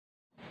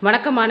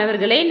வணக்கம்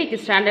மாணவர்களே, இன்னைக்கு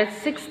standard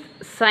 6th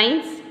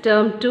science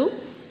term 2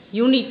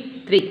 unit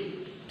 3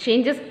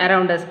 changes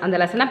around us அந்த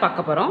லெசனை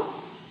பார்க்க போகிறோம்.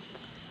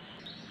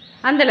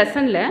 அந்த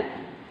லெசனில்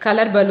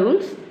கலர்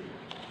பலூன்ஸ்,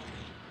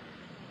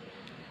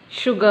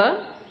 சுகர்,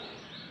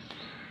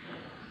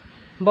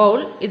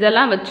 பவுல்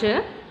இதெல்லாம் வச்சு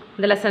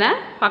இந்த லெசனை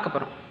பார்க்க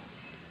போகிறோம்.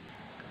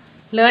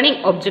 Learning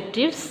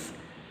objectives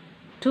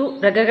to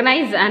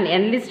recognize and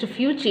enlist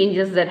few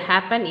changes that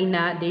happen in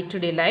our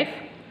day-to-day life,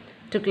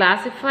 to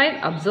classify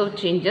observed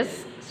changes,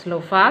 slow,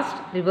 fast,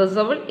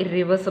 reversible,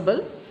 irreversible,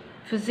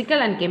 physical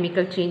and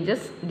chemical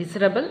changes,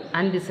 desirable,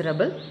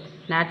 undesirable,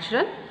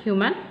 natural,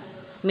 human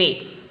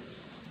made.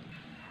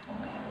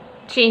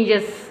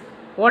 Changes.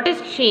 What is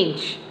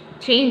change?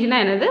 Change na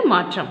enadhu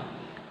maatram.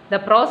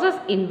 The process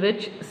in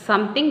which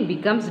something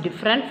becomes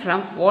different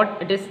from what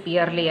it is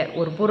earlier.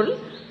 ஒரு பொருள்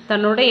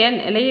தன்னுடைய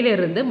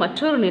நிலையிலிருந்து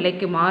மற்றொரு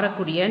நிலைக்கு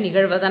மாறக்கூடிய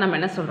நிகழ்வை தான் நம்ம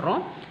என்ன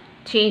சொல்கிறோம்,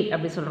 சேஞ்ச்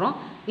அப்படி சொல்கிறோம்.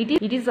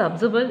 It is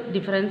observable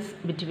difference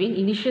between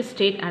initial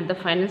state and the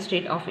final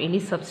state of any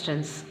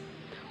substance.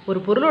 ஒரு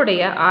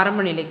பொருளுடைய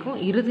ஆரம்ப நிலைக்கும்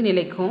இறுதி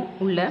நிலைக்கும்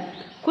உள்ள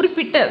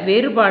குறிப்பிட்ட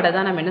வேறுபாடை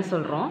தான் நம்ம என்ன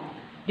சொல்கிறோம்,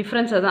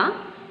 டிஃப்ரென்ஸை தான்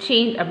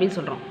சேஞ்ச் அப்படின்னு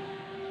சொல்கிறோம்.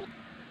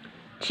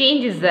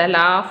 Change is the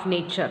law of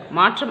nature.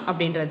 மாற்றம்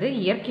அப்படின்றது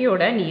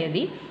இயற்கையோட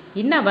நியதி.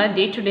 இன் அவர்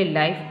day to day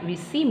life we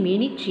see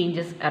many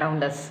changes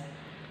around us.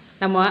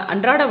 நம்ம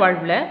அன்றாட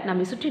வாழ்வில்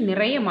நம்மை சுற்றி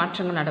நிறைய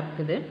மாற்றங்கள்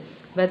நடக்குது.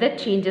 Weather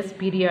changes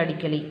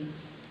periodically.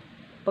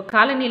 இப்போ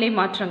காலநிலை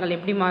மாற்றங்கள்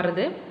எப்படி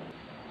மாறுது,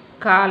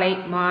 காலை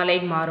மாலை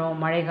மாறும்,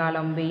 மழை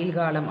காலம் வெயில்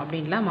காலம்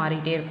அப்படின்லாம்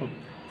மாறிட்டே இருக்கும்.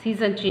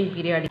 Season change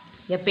பீரியாடி.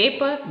 A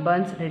paper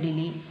Burns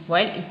readily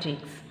while it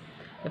takes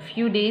a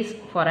few days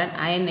for an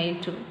iron nail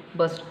to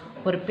burst.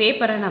 ஒரு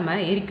பேப்பரை நம்ம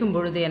எரிக்கும்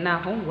பொழுது என்ன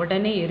ஆகும்,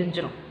 உடனே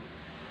எரிஞ்சிடும்.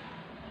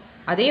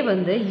 அதே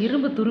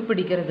இரும்பு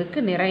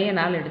துருப்பிடிக்கிறதுக்கு நிறைய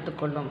நாள்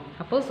எடுத்துக்கொள்ளும்.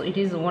 அப்போஸ் இட்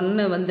இஸ்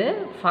ஒன்று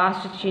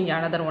fast change,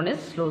 another one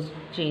is slow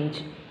change.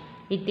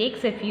 It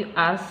takes a few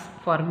hours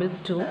for milk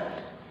to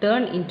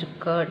turn into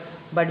curd,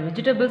 but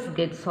vegetables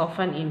get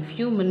softened in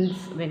few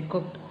minutes when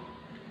cooked.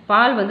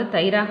 பால்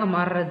தயிராக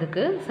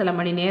மாறுறதுக்கு சில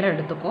மணி நேரம்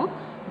எடுத்துக்கும்.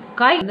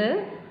 காய்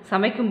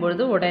சமைக்கும்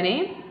பொழுது உடனே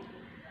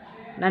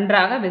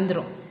நன்றாக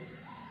வெந்துடும்.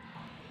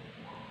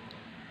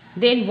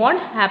 Then what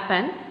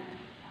happen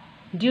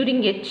during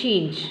a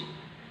change?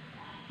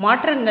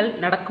 மாற்றங்கள்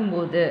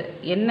நடக்கும்போது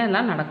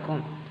என்னெல்லாம்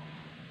நடக்கும்?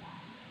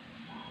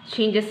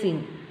 Changes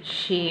in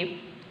shape,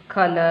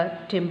 colour,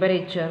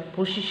 temperature,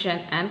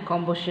 position and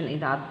composition,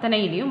 இது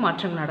அத்தனையிலையும்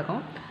மாற்றங்கள்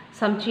நடக்கும்.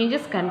 Some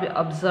changes can be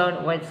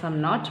observed while some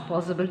not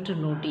possible to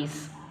notice.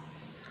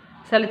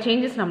 சில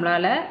சேஞ்சஸ்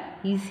நம்மளால்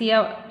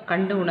ஈஸியாக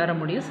கண்டு உணர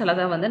முடியும்,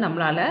 சிலதை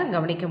நம்மளால்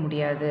கவனிக்க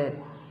முடியாது.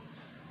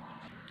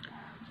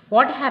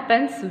 What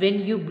happens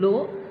when you flow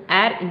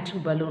air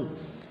into balloon?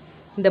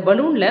 இந்த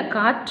பலூனில்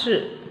காற்று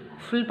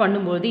ஃபில்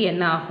பண்ணும்போது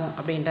என்ன ஆகும்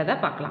அப்படின்றத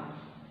பார்க்கலாம்.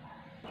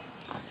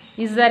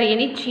 Is there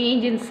any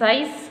change in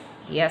size?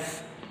 S,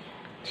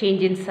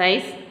 change in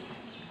size.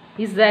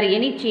 Is there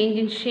any change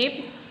in shape?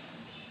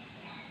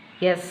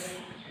 S.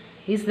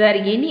 Is there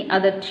any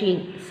other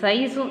change?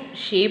 சைஸும்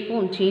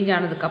ஷேப்பும் change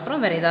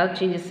ஆனதுக்கப்புறம் வேறு ஏதாவது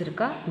சேஞ்சஸ்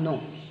இருக்கா? நோ.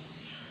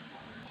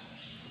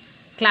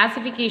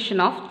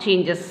 Classification of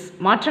changes.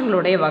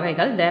 மாற்றங்களுடைய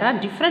வகைகள். There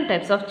are different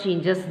types of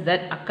changes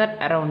that occur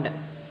around.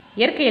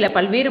 இயற்கையில்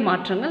பல்வேறு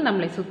மாற்றங்கள்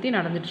நம்மளை சுற்றி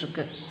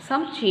நடந்துகிட்ருக்கு.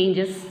 Some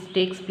changes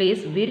takes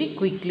place very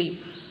quickly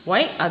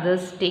while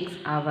others tax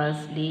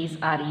hours, days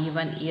or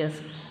even years.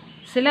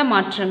 சில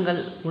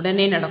மாற்றங்கள்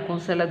உடனே நடக்கும்,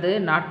 சிலது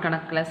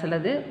நாட்கணக்கில்,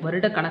 சிலது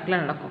வருட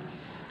கணக்கில் நடக்கும்.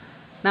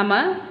 நம்ம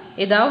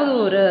ஏதாவது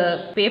ஒரு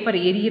பேப்பர்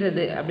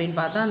எரியிறது அப்படின்னு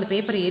பார்த்தா அந்த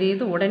பேப்பர்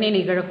எரியிறது உடனே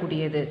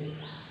நிகழக்கூடியது.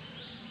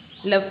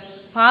 இல்லை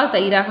பால்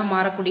தயிராக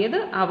மாறக்கூடியது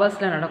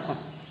ஹவர்ஸில்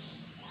நடக்கும்.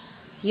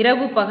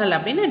 இரவு பகல்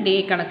அப்படின்னா டே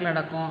கணக்கில்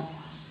நடக்கும்.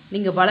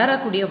 நீங்கள்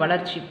வளரக்கூடிய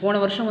வளர்ச்சி, போன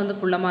வருஷம்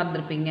குள்ளமாக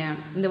இருந்திருப்பீங்க,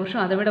 இந்த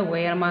வருஷம் அதை விட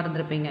உயரமாக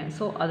இருந்திருப்பீங்க.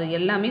 ஸோ அது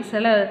எல்லாமே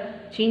சில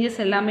சேஞ்சஸ்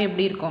எல்லாமே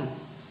எப்படி இருக்கும்,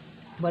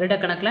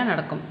 வருடக்கணக்கில்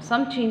நடக்கும்.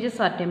 Some changes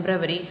R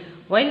temporary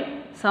while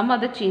some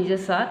other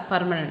changes R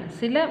permanent.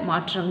 சில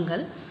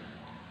மாற்றங்கள்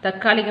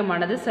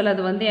தற்காலிகமானது,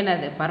 சிலது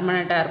என்னது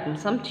பர்மனண்ட்டாக இருக்கும்.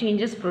 Some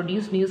changes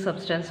produce new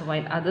substance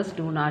while others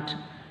two not.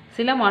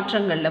 சில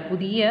மாற்றங்களில்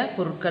புதிய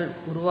பொருட்கள்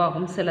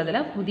உருவாகும்,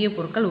 சிலதில் புதிய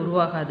பொருட்கள்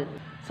உருவாகாது.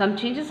 Some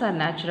changes R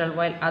natural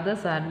while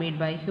others are made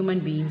by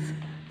human beings.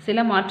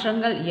 சில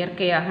மாற்றங்கள்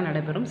இயற்கையாக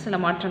நடைபெறும், சில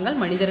மாற்றங்கள்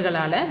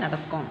மனிதர்களால்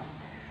நடக்கும்.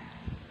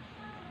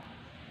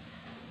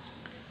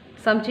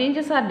 Some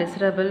changes R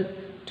desirable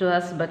to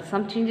us but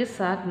some changes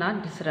R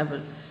not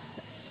desirable.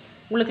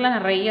 உங்களுக்கெல்லாம்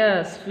நிறைய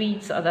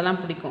ஸ்வீட்ஸ் அதெல்லாம்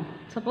பிடிக்கும்.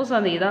 சப்போஸ்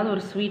அந்த ஏதாவது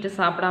ஒரு ஸ்வீட்டை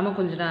சாப்பிடாமல்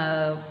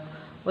கொஞ்சம்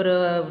ஒரு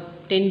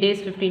 10 days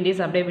 15 days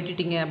அப்படியே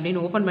விட்டுட்டிங்க அப்படின்னு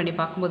ஓப்பன் பண்ணி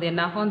பார்க்கும்போது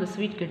என்னாகும், அந்த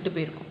ஸ்வீட் கெட்டு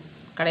போயிருக்கும்,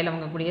 கடையில்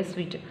வாங்கக்கூடிய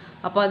ஸ்வீட்டு.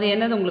 அப்போ அது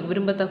என்னது, உங்களுக்கு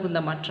விரும்பத்தகுந்த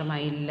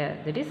மாற்றமாக இல்லை.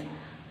 That is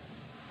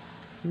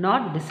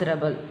not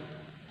desirable.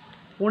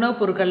 உணவுப்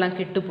பொருட்கள்லாம்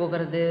கெட்டு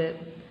போகிறது,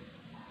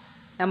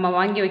 நம்ம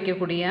வாங்கி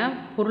வைக்கக்கூடிய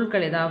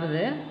பொருட்கள்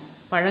ஏதாவது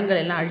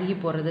பழங்கள் எல்லாம் அழுகி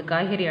போகிறது,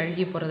 காய்கறி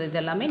அழுகி போகிறது, இது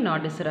எல்லாமே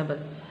நாட்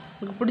டிசரபிள்.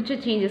 உங்களுக்கு பிடிச்ச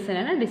சேஞ்சஸ்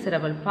என்னென்னா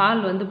டிசரபிள்.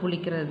 பால்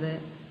புளிக்கிறது,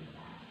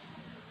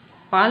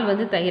 பால்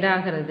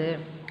தயிராகிறது,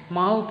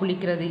 மாவு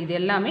புளிக்கிறது, இது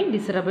எல்லாமே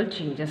டிசரபிள்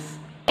சேஞ்சஸ்.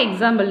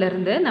 எக்ஸாம்பிள்ல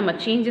இருந்து நம்ம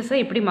சேஞ்சஸை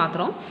எப்படி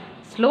மாற்றுறோம்?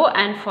 ஸ்லோ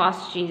அண்ட்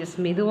ஃபாஸ்ட் சேஞ்சஸ்,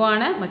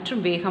 மெதுவான மற்றும்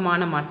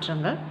வேகமான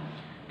மாற்றங்கள்.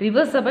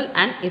 ரிவர்சபிள்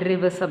அண்ட்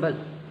இர்ரிவர்சபிள்,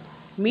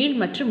 மீள்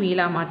மற்றும்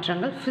மீளா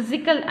மாற்றங்கள்.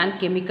 ஃபிசிக்கல் அண்ட்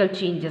கெமிக்கல்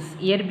சேஞ்சஸ்,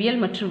 இயற்பியல்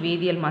மற்றும்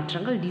வேதியியல்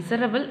மாற்றங்கள்.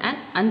 டிசரபிள்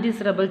அண்ட்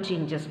அன்டிசரபிள்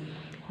சேஞ்சஸ்,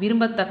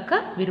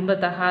 விரும்பத்தக்க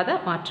விரும்பத்தகாத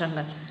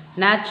மாற்றங்கள்.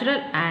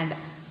 நேச்சுரல் அண்ட்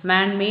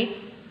மேன்மேட்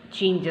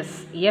சேஞ்சஸ்,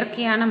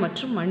 இயற்கையான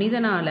மற்றும்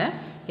மனிதனால்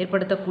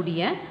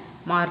ஏற்படுத்தக்கூடிய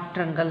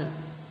மாற்றங்கள்.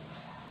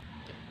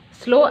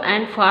 Slow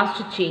and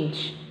fast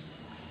change.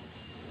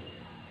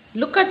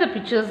 Look at the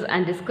pictures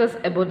and discuss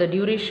about the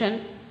duration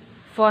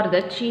for the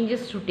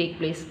changes to take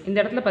place. இந்த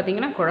இடத்துல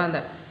பார்த்தீங்கன்னா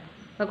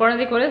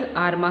குழந்தைக்கு ஒரு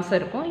 6 மாதம்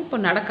இருக்கும். இப்போ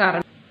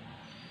நடக்க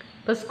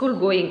இப்போ ஸ்கூல்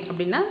கோயிங்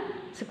அப்படின்னா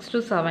 6 to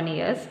 7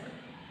 இயர்ஸ்.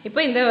 இப்போ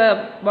இந்த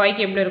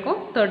பாய்க்கு எப்படி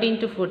இருக்கும்? 13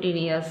 to 14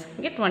 இயர்ஸ்.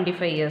 இங்கே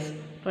 25 இயர்ஸ்,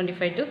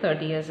 25 to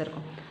 30 இயர்ஸ்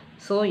இருக்கும்.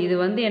 ஸோ இது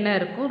என்ன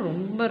இருக்கும்?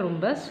 ரொம்ப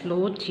ரொம்ப ஸ்லோ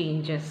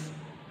சேஞ்சஸ்.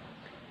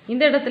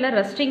 இந்த இடத்துல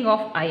rusting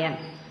of iron.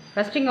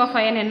 Rusting of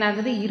iron என்ன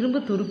ஆகுது? இரும்பு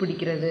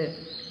துருப்பிடிக்கிறது,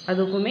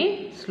 அதுக்குமே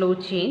slow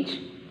change.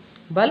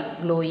 Bulb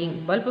glowing,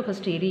 bulb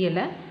first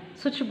எரியலை,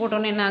 சுவிட்ச்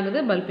போட்டோன்னே என்ன ஆகுது?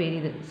 பல்ப்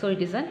எரியுது. So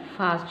it is a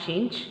fast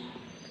change.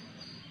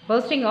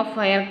 Bursting of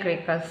fire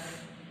crackers.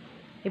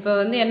 இப்போ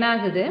என்ன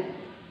ஆகுது?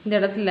 இந்த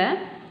இடத்துல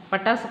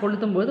பட்டாசு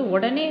கொளுத்தும் போது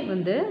உடனே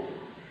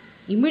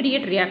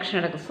இம்மிடியட் ரியாக்ஷன்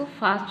நடக்குது. So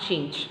fast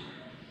change.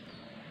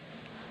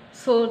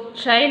 So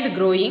child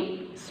growing,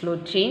 slow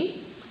change.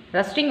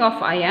 Rusting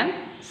of iron,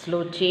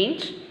 slow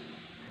change.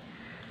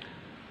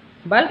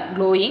 Bulb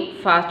glowing,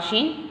 fast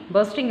change.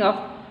 Bursting of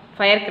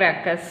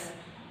firecrackers,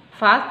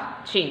 fast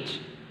change.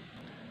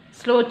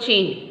 Slow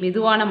change,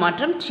 மெதுவான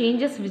மாற்றம்.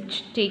 Changes which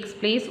takes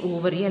place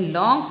over a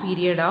long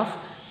period of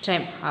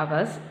time,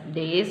 hours,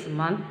 days,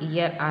 month,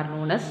 year are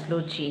known as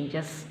slow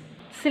changes.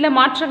 சில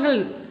மாற்றங்கள்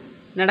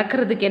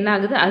நடக்கிறதுக்கு என்ன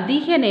ஆகுது?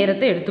 அதிக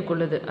நேரத்தை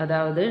எடுத்துக்கொள்ளுது.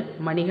 அதாவது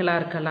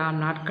மணிகளாக இருக்கலாம்,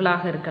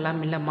 நாட்களாக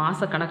இருக்கலாம், இல்லை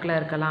மாத கணக்கில்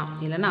இருக்கலாம்,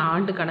 இல்லைன்னா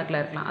ஆண்டு கணக்கில்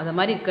இருக்கலாம். அது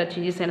மாதிரி இருக்க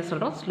சேஞ்சஸ் என்ன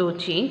சொல்கிறோம்? Slow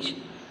change.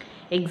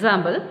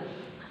 Example,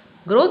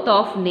 growth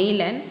of nail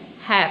and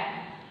hair.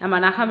 நம்ம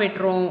நகம்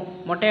வெட்டுறோம்,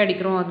 மொட்டை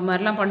அடிக்கிறோம், அது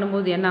மாதிரிலாம்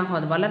பண்ணும்போது என்ன ஆகும்?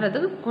 அது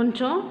வளர்கிறதுக்கு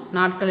கொஞ்சம்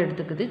நாட்கள்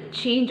எடுத்துக்குது.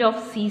 Change of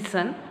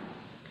season.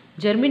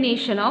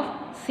 Germination of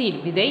seat,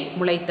 விதை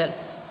முளைத்தல்.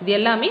 இது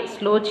எல்லாமே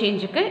ஸ்லோ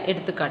சேஞ்சுக்கு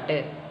எடுத்துக்காட்டு.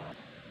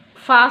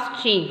 ஃபாஸ்ட்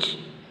சேஞ்ச்,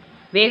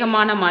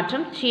 வேகமான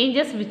மாற்றம்.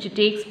 Changes which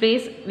takes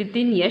place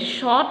within a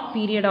short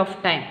period of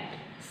time.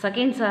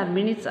 Seconds or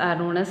minutes are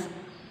known as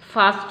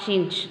fast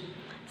change.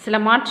 சில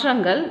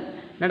மாற்றங்கள்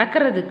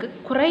நடக்கிறதுக்கு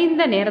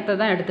குறைந்த நேரத்தை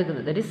தான்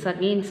எடுத்துக்குது. தட் இஸ்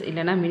செகண்ட்ஸ்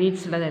இல்லைனா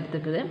மினிட்ஸில் தான்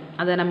எடுத்துக்குது.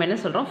 அதை நம்ம என்ன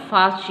சொல்கிறோம்?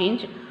 Fast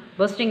change.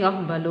 Bursting of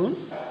balloon,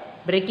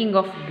 braking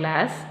of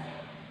class,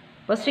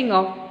 bursting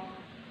of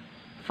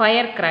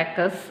fire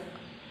crackers,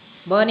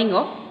 burning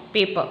of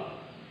paper.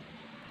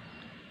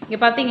 இங்கே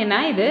பார்த்தீங்கன்னா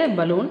இது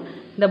பலூன்.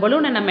 இந்த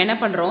பலூனை நம்ம என்ன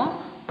பண்ணுறோம்?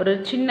 ஒரு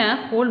சின்ன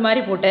ஹோல்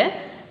மாதிரி போட்டு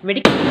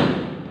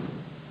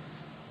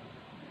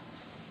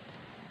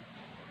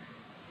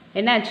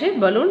என்னாச்சு?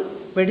 பலூன்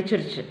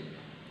வெடிச்சிருச்சு.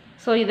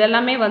 ஸோ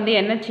இதெல்லாமே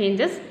என்ன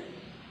changes?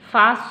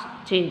 Fast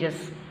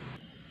changes.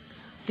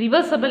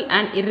 Reversible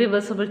and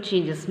irreversible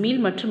changes,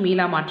 மீள் மற்றும்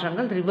மீளா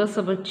மாற்றங்கள்.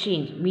 ரிவர்சபிள்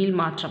சேஞ்ச், மீள்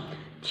மாற்றம்.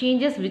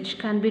 Changes which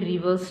can be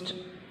reversed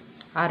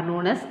are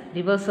known as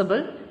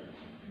reversible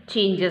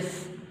changes.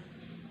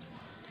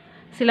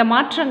 சில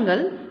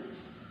மாற்றங்கள்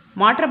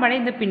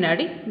மாற்றமடைந்த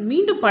பின்னாடி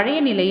மீண்டும் பழைய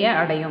நிலையை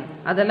அடையும்.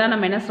 அதெல்லாம்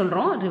நம்ம என்ன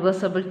சொல்கிறோம்?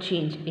 Reversible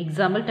change.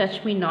 Example,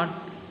 touch me not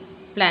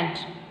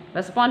plant,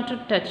 respond to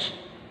touch.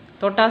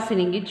 தொட்டா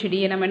சினுங்கி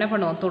செடியை நம்ம என்ன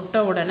பண்ணுவோம்? தொட்ட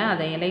உடனே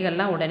அதை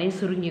இலைகள்லாம் உடனே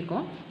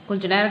சுருங்கிக்கும்.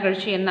 கொஞ்சம் நேரம்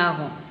கழித்து என்ன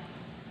ஆகும்?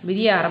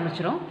 விரிய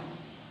ஆரம்பிச்சிடும்.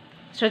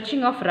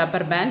 Stretching of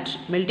rubber band,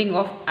 melting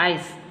of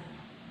ice.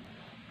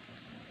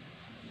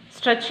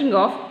 Stretching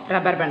of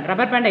rubber band,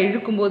 rubber பேண்டை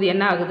இழுக்கும்போது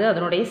என்ன ஆகுது?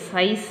 அதனுடைய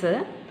சைஸு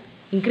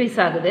இன்க்ரீஸ்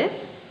ஆகுது.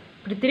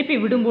 இப்படி திருப்பி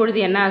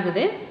விடும்பொழுது என்ன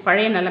ஆகுது?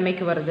 பழைய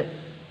நிலைமைக்கு வருது.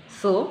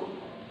 So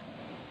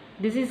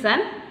this is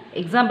an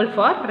example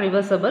for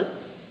reversible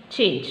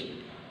change.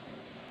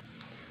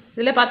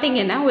 இதில்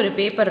பார்த்தீங்கன்னா ஒரு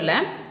பேப்பரில்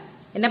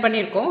என்ன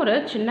பண்ணியிருக்கோம்? ஒரு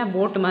சின்ன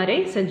போட்டு மாதிரி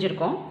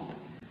செஞ்சுருக்கோம்.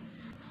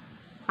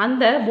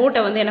 அந்த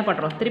போட்டை என்ன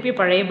பண்ணுறோம்? திருப்பி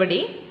பழையபடி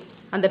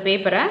அந்த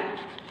பேப்பரை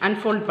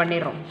அன்ஃபோல்ட்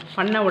பண்ணிடுறோம்.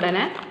 பண்ண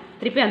உடனே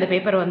திருப்பி அந்த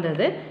பேப்பர்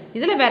வந்தது.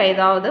 இதில் வேறு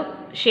ஏதாவது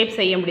ஷேப்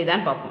செய்ய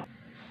முடியுதான்னு பார்ப்போம்.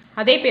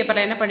 அதே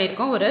பேப்பரில் என்ன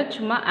பண்ணியிருக்கோம்? ஒரு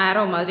சும்மா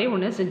ஆரோ மாதிரி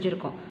ஒன்று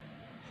செஞ்சுருக்கோம்.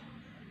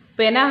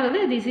 இப்போ என்ன ஆகுது?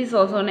 This is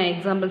also an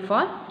example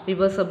for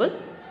reversible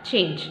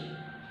change.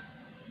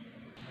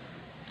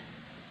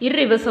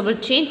 Irreversible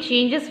change,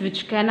 changes which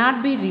cannot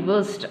be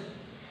reversed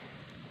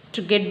to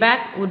get back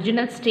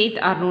original state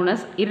are known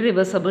as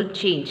irreversible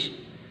change.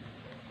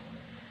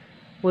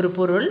 ஒரு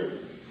பொருள்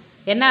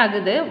என்ன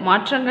ஆகுது?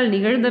 மாற்றங்கள்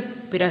நிகழ்ந்த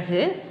பிறகு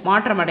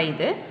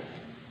மாற்றமடையுது,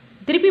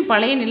 திருப்பி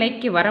பழைய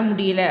நிலைக்கு வர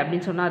முடியல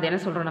அப்படின்னு சொன்னால் அது என்ன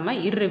சொல்கிறோம்? நம்ம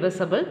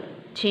irreversible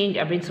change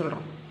அப்படின்னு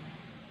சொல்கிறோம்.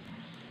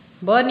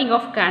 burning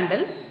of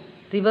candle,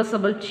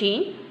 reversible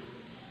change.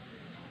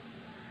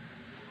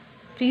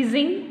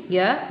 freezing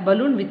a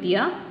balloon with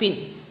a pin,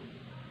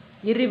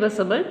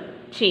 irreversible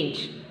change.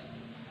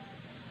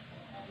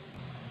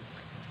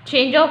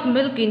 Change of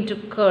milk into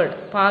curd,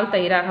 பால்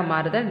தயிராக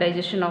மாறுதல்.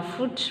 Digestion of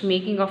food,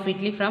 making of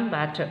idli from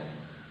batter,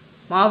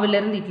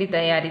 மாவிலிருந்து idli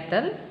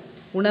தயாரித்தல்,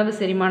 உணவு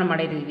செரிமானம்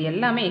அடைதல். இது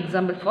எல்லாமே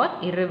எக்ஸாம்பிள் ஃபார்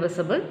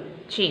irreversible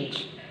சேஞ்ச்.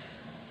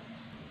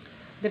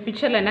 இந்த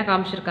பிக்சரில் என்ன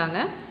காமிச்சிருக்காங்க,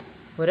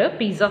 ஒரு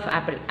பீஸ் ஆஃப்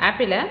ஆப்பிள்.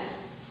 ஆப்பிளை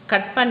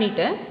கட்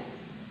பண்ணிவிட்டு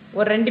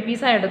ஒரு 2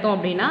 பீஸாக எடுத்தோம்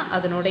அப்படின்னா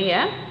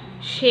அதனுடைய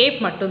ஷேப்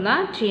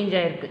மட்டும்தான் சேஞ்ச்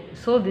ஆகிருக்கு.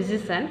 So this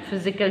is and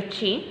physical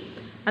change.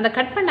 அந்த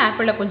கட் பண்ண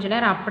ஆப்பிளை கொஞ்சம்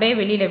நேரம் அப்படியே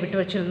வெளியில் விட்டு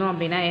வச்சுருந்தோம்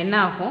அப்படின்னா என்ன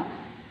ஆகும்,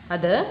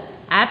 அது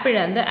ஆப்பிள்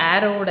அந்த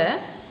ஏரோட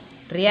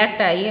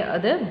ரியாக்ட் ஆகி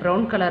அது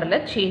ப்ரௌன் கலரில்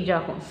சேஞ்ச்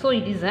ஆகும். So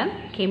it is and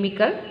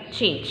chemical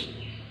change.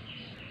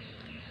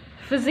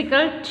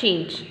 Physical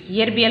change,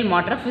 இயற்பியல்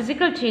மாற்றம்.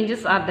 Physical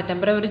changes are the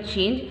temporary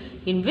change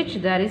in which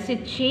there is a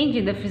change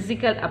in the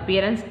physical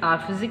appearance or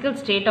physical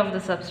state of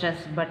the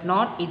substance but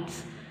not its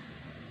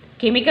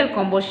chemical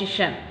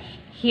composition.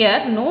 Here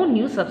no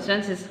new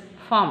substance is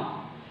formed.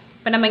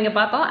 இப்போ நம்ம இங்கே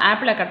பார்த்தோம்,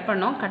 ஆப்பிளை cut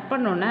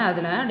பண்ணோன்னே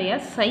அதனுடைய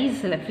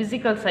சைஸில்,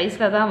 physical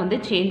சைஸில் தான் வந்து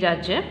சேஞ்ச்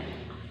ஆச்சு.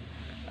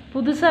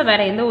 புதுசாக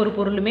வேறு எந்த ஒரு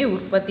பொருளுமே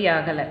உற்பத்தி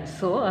ஆகலை.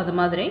 ஸோ அது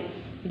மாதிரி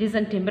it is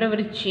and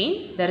temporary change,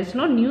 there is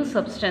no new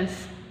substance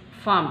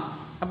form.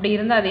 அப்படி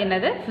இருந்தால் அது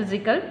என்னது,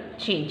 physical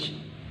change.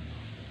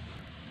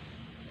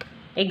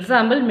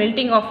 Example,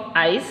 melting of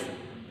ice,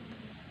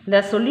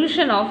 the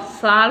solution of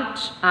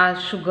salt R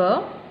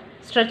sugar,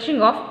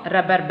 stretching of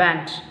rubber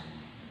band.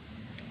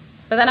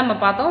 இப்போ தான் நம்ம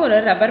பார்த்தோம், ஒரு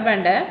ரப்பர்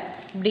பேண்டை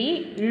இப்படி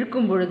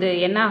இழுக்கும் பொழுது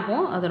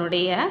என்னாகும்,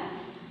 அதனுடைய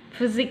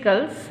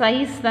ஃபிசிக்கல்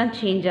சைஸ் தான்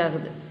சேஞ்ச்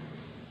ஆகுது.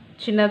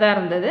 சின்னதாக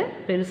இருந்தது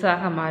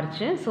பெருசாக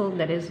மாறிச்சு. So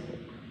that is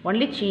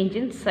only change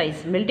in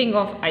size. Melting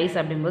of ice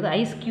அப்படிங்கும்போது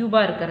ஐஸ்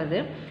க்யூபாக இருக்கிறது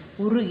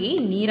உருகி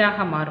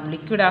நீராக மாறும்,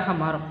 லிக்விடாக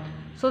மாறும்.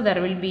 So there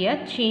will be a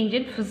change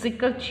in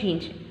physical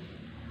change.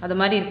 அது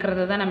மாதிரி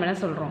இருக்கிறது தான் நம்ம என்ன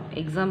சொல்கிறோம்,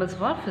 examples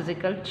for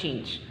physical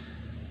change.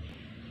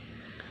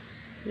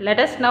 Let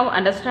us now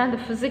understand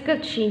the physical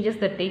changes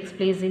that takes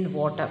place in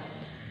water.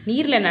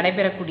 நீரில்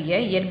நடைபெறக்கூடிய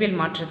இயற்பியல்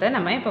மாற்றத்தை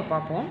நம்ம இப்போ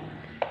பார்ப்போம்.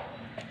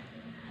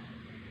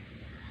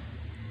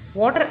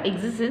 Water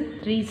exists in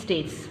 3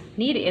 states.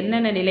 நீர்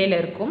என்னென்ன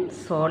நிலையில் இருக்கும்,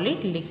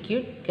 சாலிட்,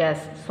 லிக்விட்,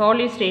 கேஸ்.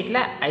 சாலிட்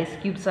ஸ்டேட்டில் ஐஸ்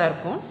க்யூப்ஸாக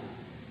இருக்கும்,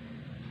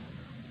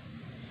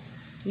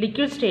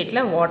 லிக்விட்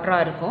ஸ்டேட்டில்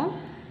வாட்டராக இருக்கும்,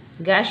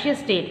 கேஷியஸ்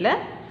ஸ்டேட்டில்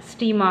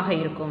ஸ்டீமாக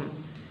இருக்கும்.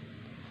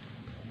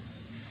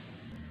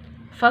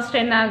 ஃபஸ்ட்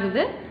என்ன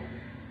ஆகுது,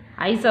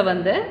 ஐஸை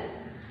வந்து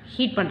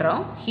ஹீட்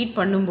பண்ணுறோம். ஹீட்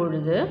பண்ணும்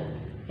பொழுது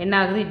என்ன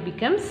ஆகுது, இட்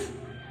பிகம்ஸ்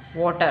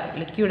வாட்டர்,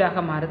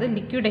 லிக்யூடாக மாறுது.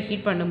 லிக்யூடை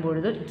ஹீட் பண்ணும்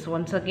பொழுது it's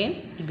once again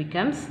it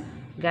becomes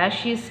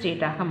gaseous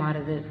ஸ்டேட்டாக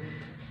மாறுது.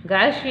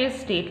 கேஷியஸ்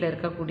ஸ்டேட்டில்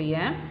இருக்கக்கூடிய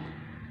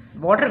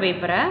வாட்டர்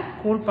வேப்பரை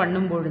கூல்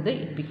பண்ணும் பொழுது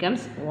it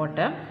becomes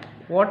water.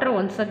 Water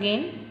once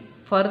again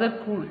further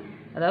cool,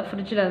 அதாவது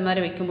ஃப்ரிட்ஜில் அது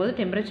மாதிரி வைக்கும்போது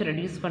டெம்பரேச்சர்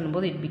ரெடியூஸ்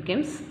பண்ணும்போது இட்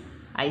பிகம்ஸ்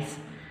ஐஸ்.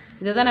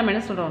 இதை தான் நம்ம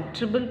என்ன சொல்கிறோம்,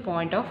 ட்ரிபிள்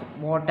பாயிண்ட் ஆஃப்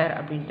வாட்டர்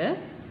அப்படின்ட்டு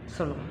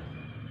சொல்லுவோம்.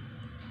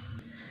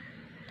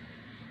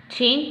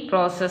 Change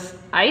process,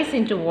 ice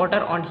into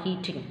water on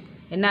heating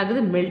என்ன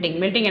ஆகுது, மெல்டிங்.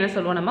 மெல்டிங் என்ன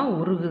சொல்லுவோம் நம்ம,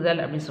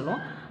 உருகுதல் அப்படின்னு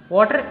சொல்லுவோம்.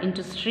 Water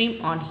into stream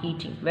on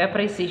heating,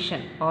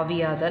 vaporisation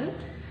ஆவியாதல்.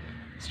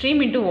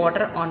 Stream into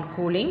water on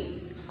cooling,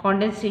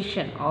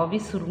 காண்டென்சேஷன் ஆவி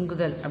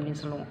சுருங்குதல்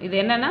அப்படின்னு சொல்லுவோம். இது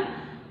என்னென்னா,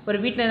 ஒரு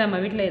வீட்டில் நம்ம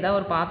வீட்டில் ஏதாவது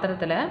ஒரு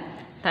பாத்திரத்தில்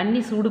தண்ணி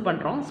சூடு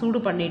பண்ணுறோம். சூடு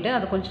பண்ணிவிட்டு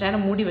அதை கொஞ்சம்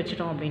நேரம் மூடி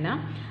வச்சிட்டோம் அப்படின்னா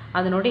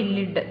அதனுடைய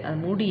லிட், அது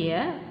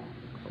மூடிய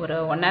ஒரு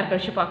 1 hour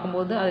கழிச்சு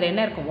பார்க்கும்போது அதில்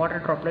என்ன இருக்கும்,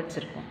 வாட்டர் ட்ராப்லெட்ஸ்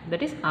இருக்கும்.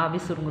 தட் இஸ் ஆவி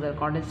சுருங்குதல்,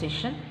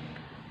 காண்டென்சேஷன்.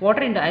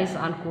 Water into eyes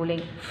on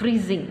cooling,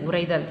 freezing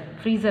உறைதல்.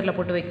 ஃப்ரீசரில்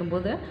போட்டு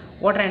வைக்கும்போது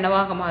வாட்டர்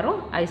என்னவாக மாறும்,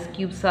 ஐஸ்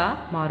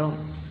க்யூப்ஸாக மாறும்.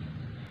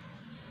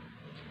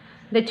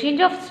 The change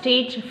of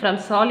state from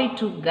solid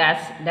to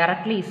gas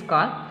directly is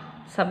called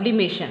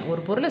sublimation.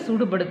 ஒரு பொருளை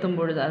சூடுபடுத்தும்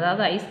பொழுது,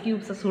 அதாவது ஐஸ்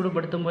க்யூப்ஸை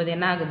சூடுபடுத்தும் பொழுது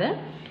என்ன ஆகுது,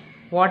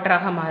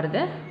 வாட்டராக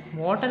மாறுது.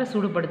 வாட்டரை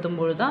சூடுபடுத்தும்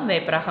பொழுது தான்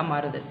வேப்பராக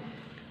மாறுது.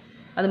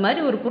 அது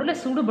மாதிரி ஒரு பொருளை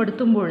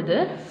சூடுபடுத்தும் பொழுது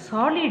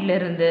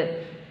சாலிட்லேருந்து,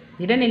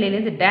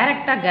 இடைநிலையிலேருந்து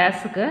டைரெக்டாக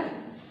கேஸுக்கு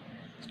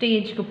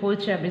ஸ்டேஜுக்கு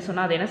போச்சு அப்படின்னு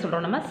சொன்னால் அது என்ன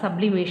சொல்கிறோம் நம்ம,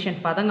 சப்ளிமேஷன்,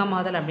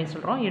 பதங்கமாதல் அப்படின்னு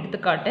சொல்கிறோம்.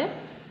 எடுத்துக்காட்டு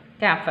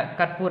கேஃபர்,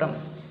 கற்பூரம்.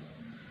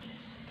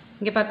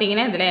 இங்கே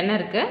பார்த்தீங்கன்னா இதில் என்ன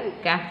இருக்குது,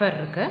 கேஃபர்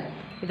இருக்குது.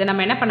 இதை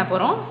நம்ம என்ன பண்ண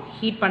போகிறோம்,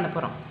 ஹீட் பண்ண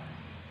போகிறோம்.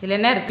 இதில்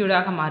என்ன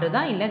லிக்விடாக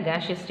மாறுதா இல்லை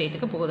கேஷியஸ்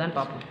ஸ்டேட்டுக்கு போகுதான்னு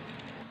பார்ப்போம்.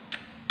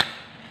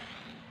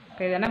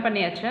 இப்போ இது என்ன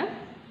பண்ணியாச்சு,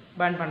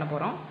 பர்ன் பண்ண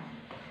போகிறோம்.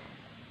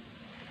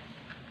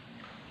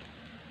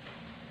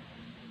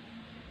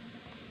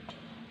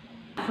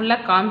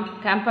 ஃபுல்லாக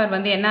கேம்பர்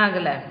வந்து என்ன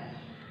ஆகலை,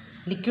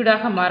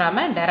 லிக்விடாக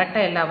மாறாமல்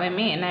டைரெக்டாக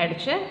எல்லாமே என்ன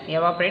ஆகிடுச்சு,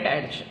 எவாப்ரேட்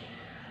ஆகிடுச்சு.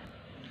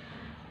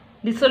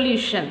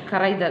 Dissolution,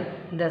 கரைதல்.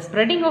 The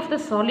spreading of the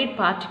solid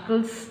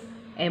particles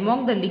among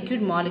the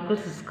liquid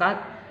molecules is called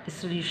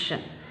dissolution.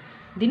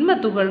 திண்ம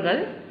துகள்கள்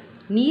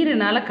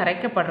நீரினால்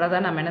கரைக்கப்படுறதா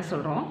நம்ம என்ன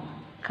சொல்கிறோம்,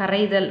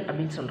 கரைதல்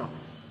அப்படின்னு சொல்கிறோம்.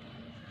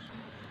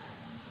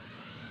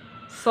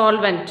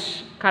 Solvent,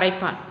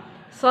 கரைப்பான்.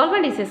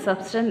 Solvent is a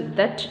substance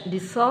that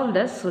dissolves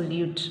the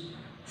solute.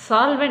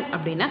 Solvent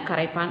அப்படின்னா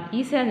கரைப்பான்.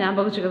 ஈஸியாக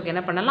ஞாபகம் வச்சுக்கிறதுக்கு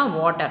என்ன பண்ணலாம்,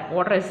 water.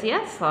 Water is a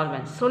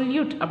solvent.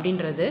 Solute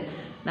அப்படின்றது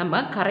நம்ம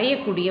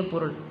கரையக்கூடிய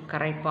பொருள்,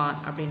 கரைப்பான்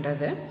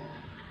அப்படின்றது.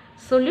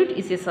 Solute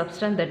is a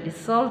substance that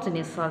dissolves in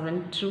a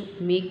solvent to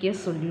make a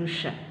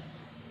solution.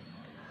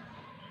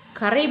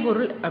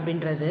 கரைபொருள்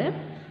அப்படின்றது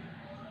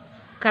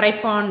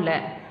கரைப்பானில்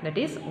that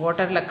is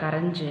வாட்டரில்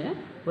கரைஞ்சு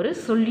ஒரு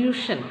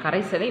சொல்யூஷன்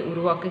கரைசலை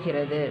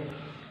உருவாக்குகிறது.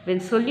 When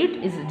solute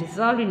is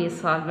dissolved in a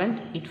solvent,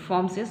 it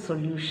forms a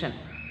solution.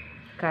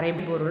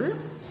 கரைபொருள்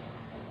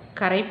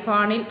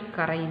கரைப்பானில்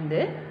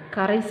கரைந்து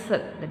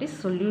கரைசல் that is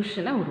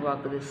சொல்யூஷனை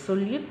உருவாக்குது.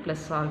 Solute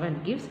plus solvent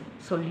gives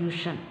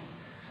solution.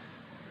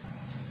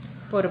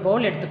 இப்போ ஒரு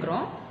பவுல்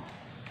எடுத்துக்கிறோம்.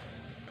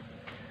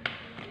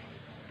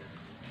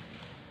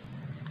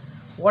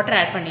 வாட்டர்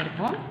ஆட்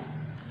பண்ணியிருக்கோம்.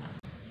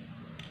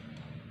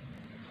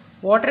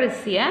 Water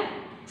is a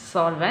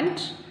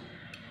solvent.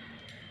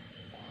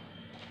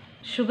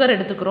 Sugar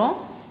எடுத்துக்கிறோம்.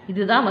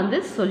 இதுதான் வந்து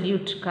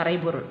சொல்யூட்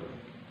கரைபொருள்.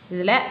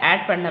 இதில்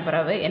ஆட் பண்ண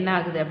பிறகு என்ன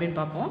ஆகுது அப்படின்னு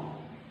பார்ப்போம்.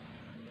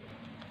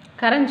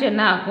 கரைஞ்சி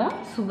என்ன ஆகும்?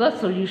 சுகர்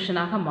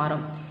சொல்யூஷனாக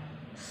மாறும்.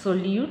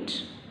 சொல்யூட்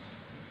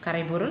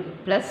கரைபொருள்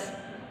ப்ளஸ்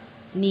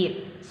நீர்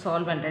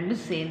சால்வெண்ட் ரெண்டும்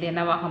சேர்ந்து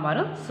என்னவாக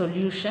மாறும்?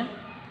 சொல்யூஷன்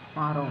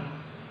மாறும்.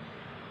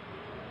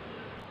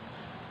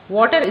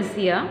 Water is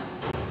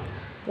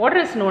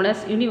known as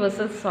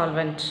universal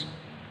solvent.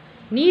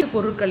 நீர்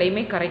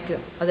பொருட்களையுமே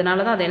கரைக்கும். அதனால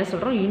தான் அதை என்ன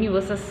சொல்கிறோம்?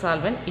 Universal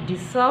solvent. It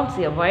dissolves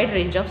a wide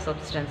range of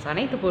substance.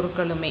 அனைத்து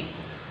பொருட்களுமே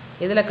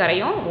எதில்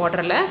கரையும்?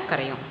 வாட்டரில்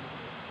கரையும்.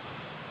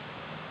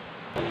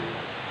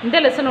 இந்த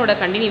லெசனோட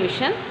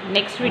கண்டினியூஷன்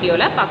நெக்ஸ்ட்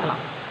வீடியோவில்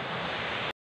பார்க்கலாம்.